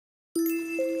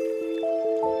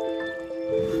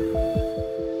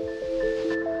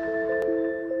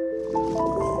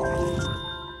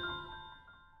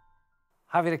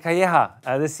Javier Calleja,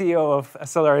 the CEO of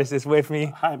Solaris, is with me.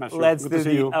 Hi, Matthew. Let's Good do to see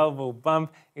the you. elbow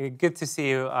bump. Good to see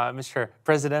you, Mr.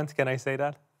 President. Can I say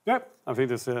that? Yeah, I think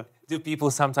this. Do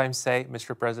people sometimes say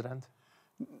Mr. President?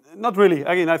 Not really.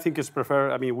 Again, I think it's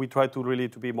preferred. I mean, we try to really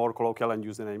to be more colloquial and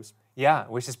use the names. Yeah,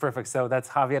 which is perfect. So that's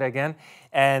Javier again.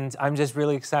 And I'm just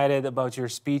really excited about your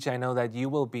speech. I know that you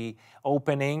will be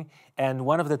opening. And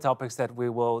one of the topics that we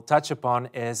will touch upon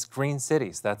is green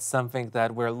cities. That's something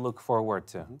that we'll look forward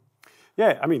to.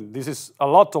 Yeah, I mean, this is a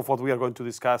lot of what we are going to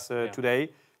discuss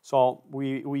today. So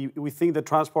we think that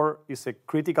transport is a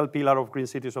critical pillar of green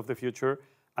cities of the future,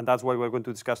 and that's what we're going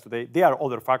to discuss today. There are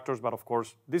other factors, but of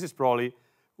course, this is probably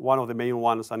one of the main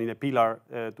ones and in a pillar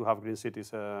to have green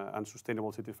cities and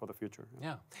sustainable cities for the future.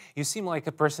 Yeah. You seem like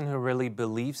a person who really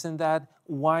believes in that.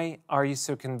 Why are you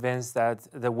so convinced that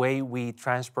the way we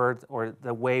transport or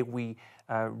the way we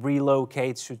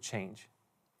relocate should change?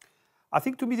 I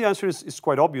think to me the answer is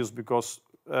quite obvious because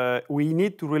we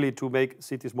need to really to make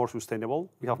cities more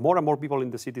sustainable. We have more and more people in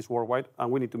the cities worldwide,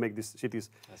 and we need to make these cities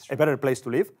a better place to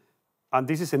live. And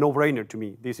this is a no-brainer to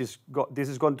me. This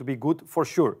is going to be good for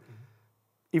sure.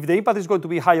 If the impact is going to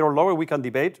be higher or lower, we can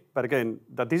debate. But again,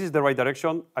 that this is the right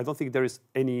direction, I don't think there is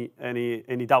any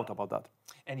doubt about that.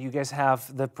 And you guys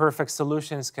have the perfect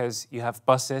solutions because you have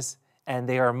buses, and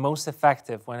they are most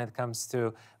effective when it comes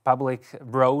to public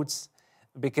roads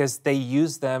because they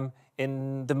use them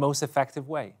in the most effective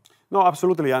way. No,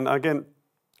 absolutely. And again,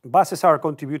 buses are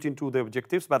contributing to the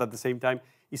objectives, but at the same time,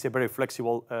 it's a very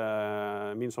flexible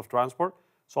means of transport.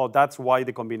 So that's why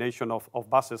the combination of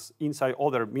buses inside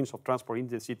other means of transport in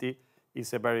the city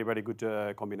is a very, very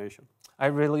good combination. I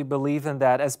really believe in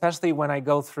that, especially when I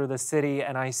go through the city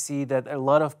and I see that a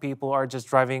lot of people are just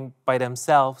driving by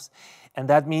themselves. And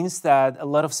that means that a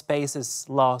lot of space is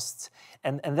lost,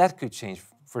 and that could change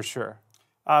for sure.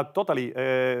 Totally.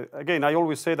 Again, I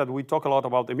always say that we talk a lot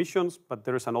about emissions, but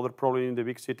there is another problem in the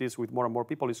big cities with more and more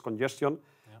people is congestion.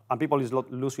 Yeah. And people is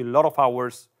losing a lot of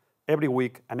hours every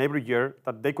week and every year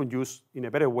that they could use in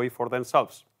a better way for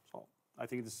themselves. So I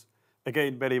think it's,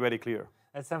 again, very, very clear.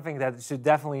 That's something that should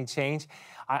definitely change.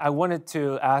 I wanted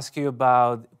to ask you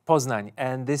about Poznań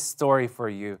and this story for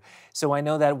you. So I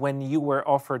know that when you were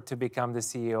offered to become the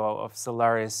CEO of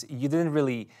Solaris, you didn't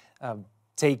really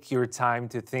take your time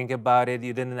to think about it.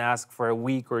 You didn't ask for a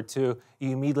week or two.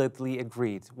 You immediately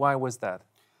agreed. Why was that?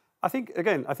 I think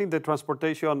the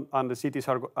transportation and the cities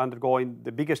are undergoing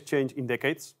the biggest change in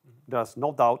decades. There's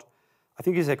no doubt. I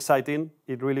think it's exciting.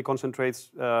 It really concentrates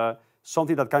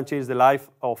something that can change the life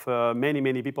of many,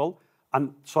 many people.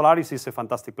 And Solaris is a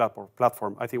fantastic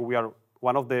platform. I think we are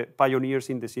one of the pioneers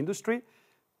in this industry.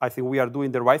 I think we are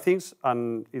doing the right things,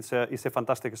 and it's a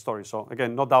fantastic story. So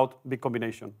again, no doubt, big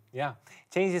combination. Yeah,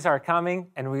 changes are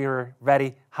coming, and we are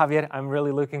ready. Javier, I'm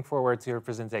really looking forward to your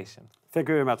presentation. Thank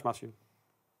you very much, Matthew.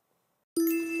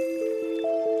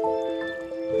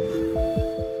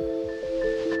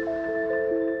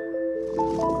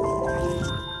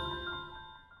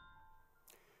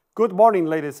 Good morning,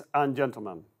 ladies and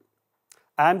gentlemen.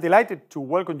 I am delighted to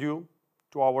welcome you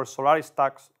to our Solaris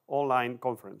Tax online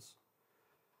conference.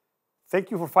 Thank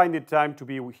you for finding time to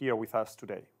be here with us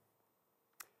today.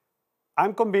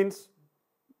 I'm convinced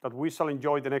that we shall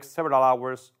enjoy the next several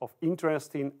hours of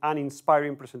interesting and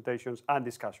inspiring presentations and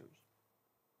discussions.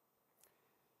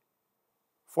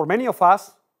 For many of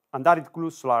us, and that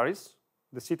includes Solaris,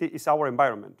 the city is our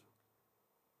environment.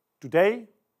 Today,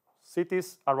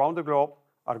 cities around the globe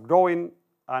are growing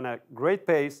at a great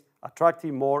pace,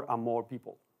 attracting more and more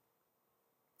people.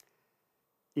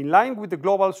 In line with the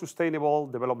Global Sustainable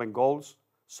Development Goals,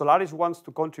 Solaris wants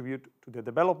to contribute to the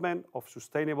development of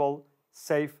sustainable,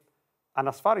 safe, and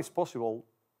as far as possible,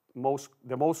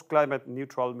 the most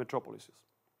climate-neutral metropolises.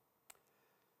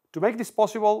 To make this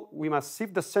possible, we must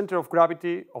shift the center of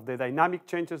gravity of the dynamic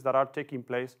changes that are taking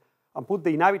place and put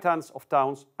the inhabitants of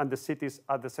towns and the cities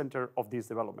at the center of these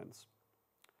developments.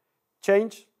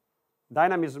 Change,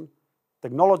 dynamism,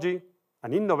 technology,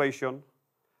 and innovation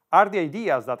are the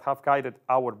ideas that have guided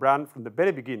our brand from the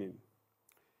very beginning.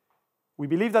 We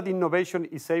believe that innovation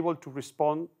is able to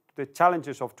respond to the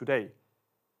challenges of today.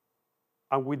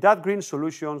 And with that green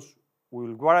solutions, we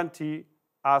will guarantee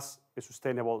us a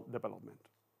sustainable development.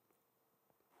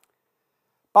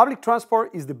 Public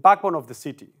transport is the backbone of the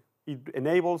city. It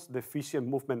enables the efficient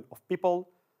movement of people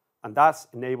and thus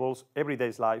enables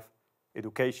everyday life,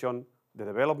 education, the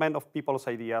development of people's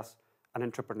ideas, and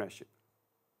entrepreneurship.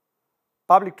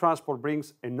 Public transport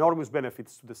brings enormous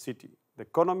benefits to the city, the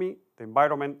economy, the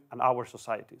environment, and our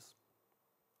societies.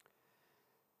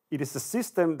 It is a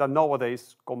system that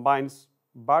nowadays combines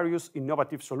various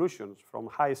innovative solutions from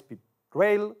high-speed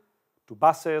rail to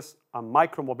buses and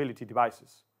micro-mobility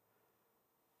devices,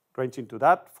 ranging to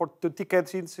that to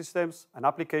ticketing systems and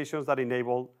applications that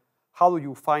enable how do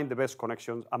you find the best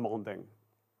connections among them.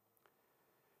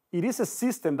 It is a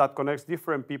system that connects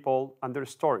different people and their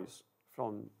stories,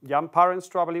 from young parents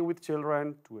traveling with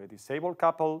children to a disabled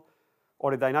couple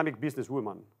or a dynamic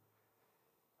businesswoman.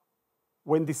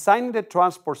 When designing the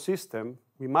transport system,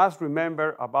 we must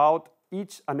remember about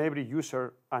each and every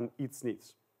user and its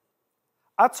needs.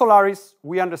 At Solaris,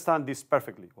 we understand this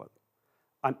perfectly well,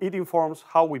 and it informs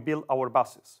how we build our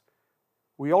buses.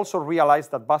 We also realize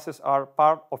that buses are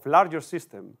part of a larger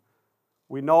system.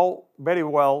 We know very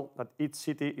well that each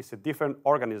city is a different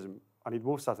organism, and it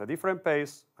moves at a different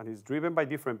pace and is driven by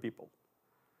different people.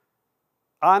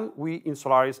 And we in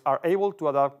Solaris are able to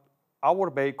adapt our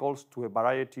vehicles to a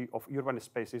variety of urban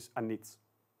spaces and needs.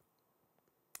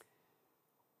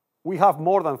 We have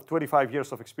more than 25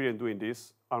 years of experience doing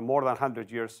this and more than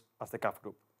 100 years as the CAF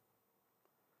Group.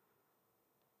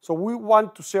 So we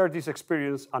want to share this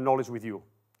experience and knowledge with you.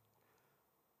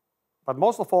 But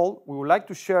most of all, we would like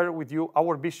to share with you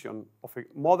our vision of a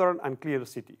modern and clear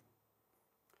city.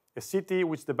 A city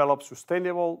which develops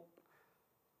sustainable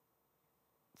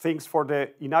things for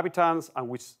the inhabitants and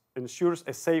which ensures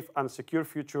a safe and secure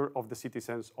future of the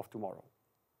citizens of tomorrow.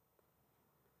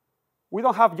 We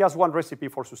don't have just one recipe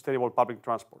for sustainable public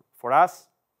transport. For us,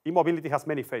 e-mobility has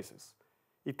many phases.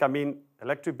 It can mean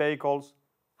electric vehicles,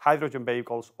 hydrogen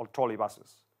vehicles, or trolley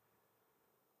buses.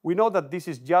 We know that this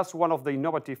is just one of the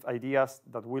innovative ideas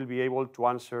that will be able to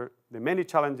answer the many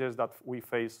challenges that we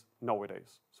face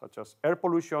nowadays, such as air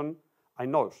pollution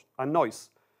and noise,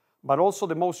 but also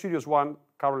the most serious one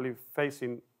currently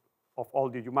facing of all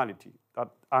the humanity,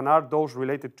 and are those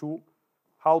related to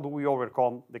how do we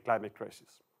overcome the climate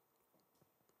crisis.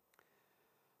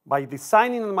 By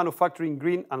designing and manufacturing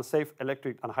green and safe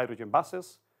electric and hydrogen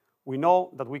buses, we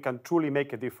know that we can truly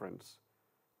make a difference.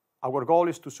 Our goal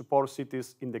is to support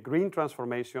cities in the green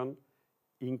transformation,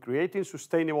 in creating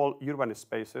sustainable urban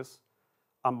spaces,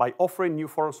 and by offering new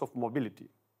forms of mobility,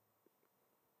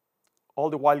 all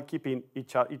the while keeping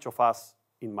each of us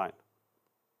in mind.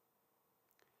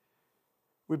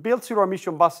 We build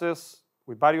zero-emission buses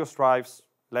with various drives,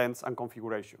 lengths, and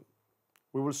configuration.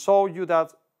 We will show you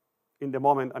that in the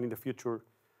moment and in the future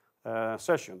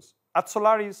sessions. At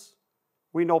Solaris,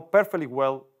 we know perfectly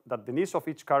well that the needs of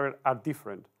each carrier are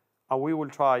different, and we will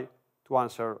try to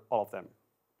answer all of them.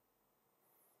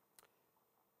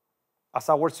 As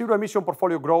our zero-emission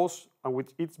portfolio grows, and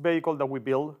with each vehicle that we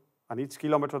build and each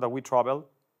kilometer that we travel,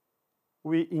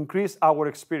 we increase our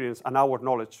experience and our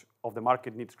knowledge of the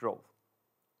market needs growth.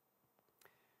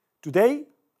 Today,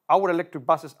 our electric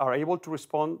buses are able to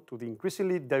respond to the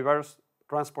increasingly diverse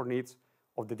transport needs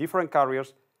of the different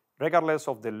carriers, regardless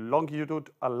of the longitude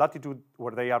and latitude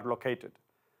where they are located,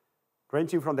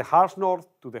 ranging from the harsh north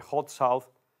to the hot south,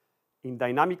 in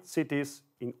dynamic cities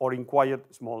or in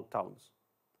quiet small towns.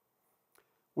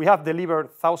 We have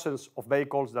delivered thousands of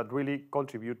vehicles that really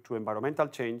contribute to environmental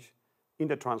change in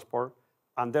the transport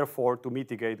and therefore to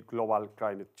mitigate global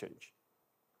climate change.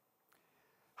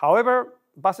 However,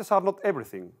 buses are not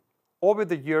everything. Over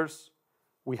the years,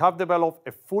 we have developed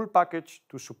a full package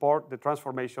to support the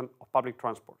transformation of public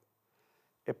transport,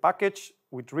 a package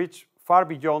which reaches far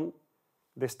beyond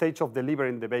the stage of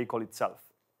delivering the vehicle itself.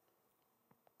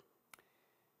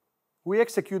 We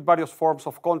execute various forms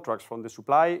of contracts, from the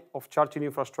supply of charging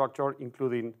infrastructure,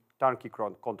 including turnkey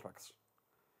contracts.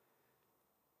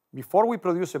 Before we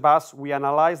produce a bus, we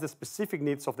analyze the specific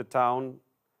needs of the town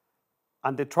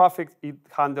and the traffic it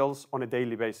handles on a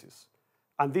daily basis.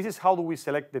 And this is how do we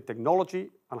select the technology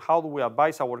and how do we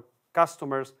advise our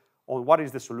customers on what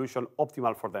is the solution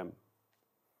optimal for them.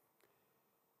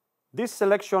 This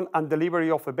selection and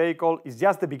delivery of a vehicle is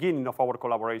just the beginning of our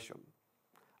collaboration.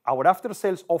 Our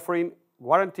after-sales offering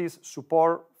guarantees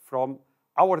support from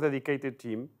our dedicated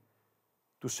team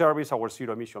to service our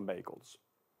zero-emission vehicles.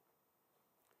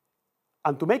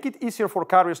 And to make it easier for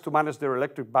carriers to manage their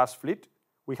electric bus fleet,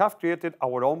 we have created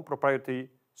our own proprietary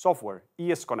software,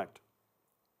 ES Connect.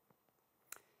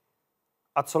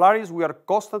 At Solaris, we are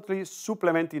constantly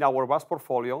supplementing our bus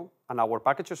portfolio and our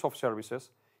packages of services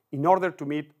in order to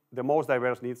meet the most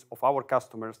diverse needs of our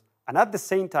customers, and at the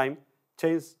same time,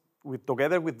 change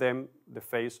together with them the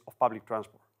face of public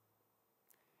transport.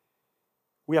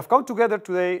 We have come together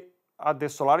today at the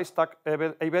Solaris Tech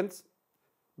event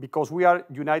because we are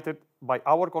united by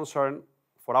our concern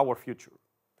for our future,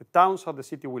 the towns of the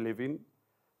city we live in,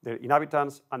 their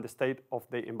inhabitants, and the state of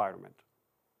the environment.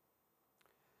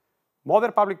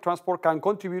 Modern public transport can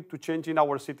contribute to changing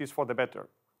our cities for the better,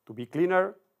 to be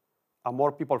cleaner and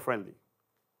more people-friendly.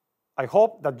 I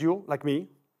hope that you, like me,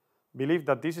 believe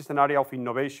that this is an area of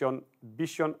innovation,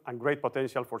 vision, and great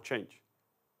potential for change,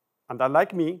 and that,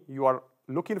 like me, you are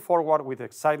looking forward with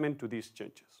excitement to these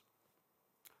changes.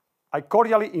 I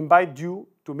cordially invite you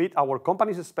to meet our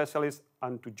company's specialists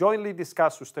and to jointly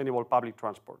discuss sustainable public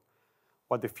transport,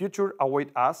 what the future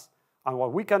awaits us, and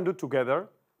what we can do together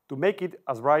to make it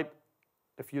as bright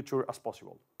a future as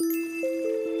possible.